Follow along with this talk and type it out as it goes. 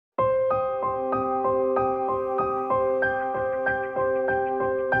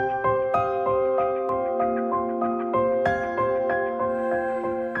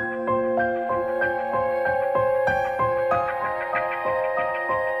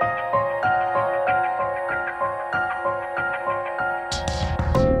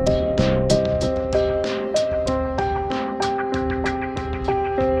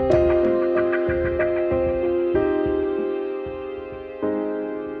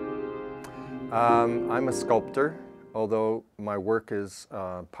I'm a sculptor, although my work is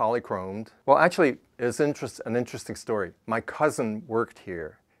polychromed. Well, actually, it's an interesting story. My cousin worked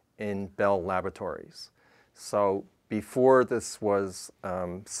here in Bell Laboratories. So before this was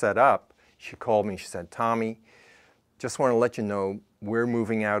set up, she called me, she said, "Tommy, just want to let you know we're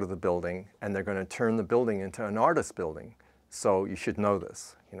moving out of the building and they're going to turn the building into an artist building. So you should know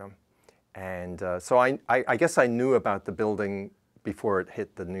this, you know." And so I guess I knew about the building before it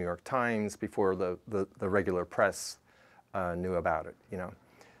hit the New York Times, before the regular press knew about it, you know.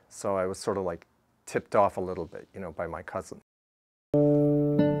 So I was sort of like tipped off a little bit, you know, by my cousin.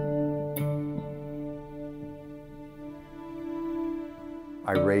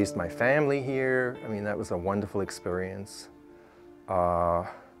 I raised my family here. I mean, that was a wonderful experience.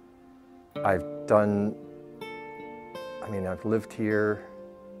 I've lived here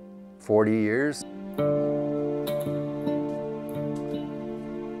 40 years.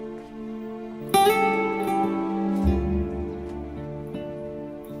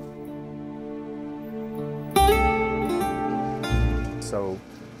 So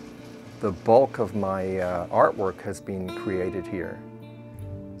the bulk of my artwork has been created here.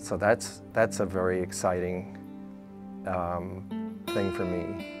 So that's a very exciting thing for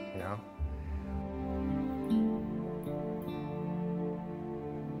me, you know.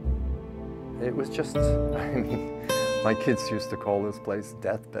 It was just, I mean, my kids used to call this place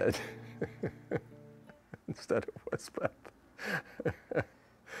deathbed instead of Westbeth.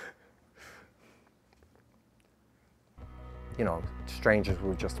 You know, strangers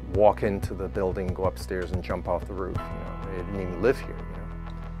would just walk into the building, go upstairs and jump off the roof. You know, they didn't even live here, you know.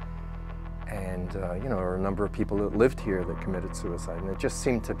 And, you know, there were a number of people that lived here that committed suicide, and it just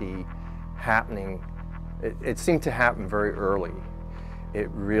seemed to be happening. It seemed to happen very early. It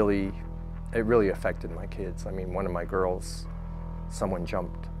really affected my kids. I mean, one of my girls, someone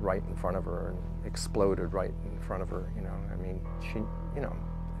jumped right in front of her and exploded right in front of her, you know. I mean, she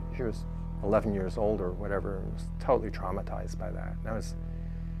was 11 years old or whatever, and was totally traumatized by that. And I was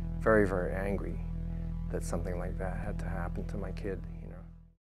very, very angry that something like that had to happen to my kid, you know.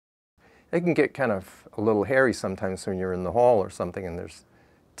 It can get kind of a little hairy sometimes when you're in the hall or something and there's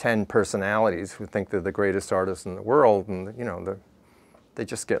 10 personalities who think they're the greatest artists in the world, and, you know, they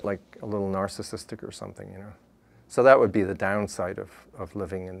just get like a little narcissistic or something, you know. So that would be the downside of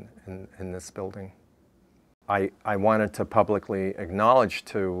living in this building. I wanted to publicly acknowledge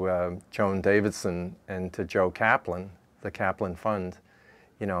to Joan Davidson and to Joe Kaplan, the Kaplan Fund,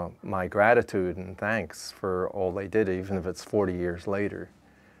 you know, my gratitude and thanks for all they did, even if it's 40 years later.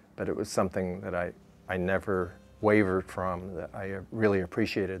 But it was something that I never wavered from, that I really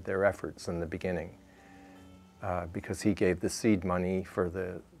appreciated their efforts in the beginning. Because he gave the seed money for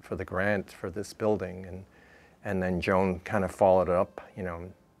the grant for this building, and then Joan kind of followed it up, you know.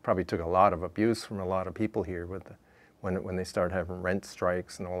 Probably took a lot of abuse from a lot of people here when they started having rent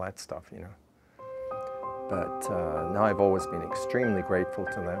strikes and all that stuff, you know. But now I've always been extremely grateful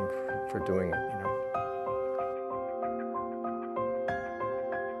to them for doing it, you know.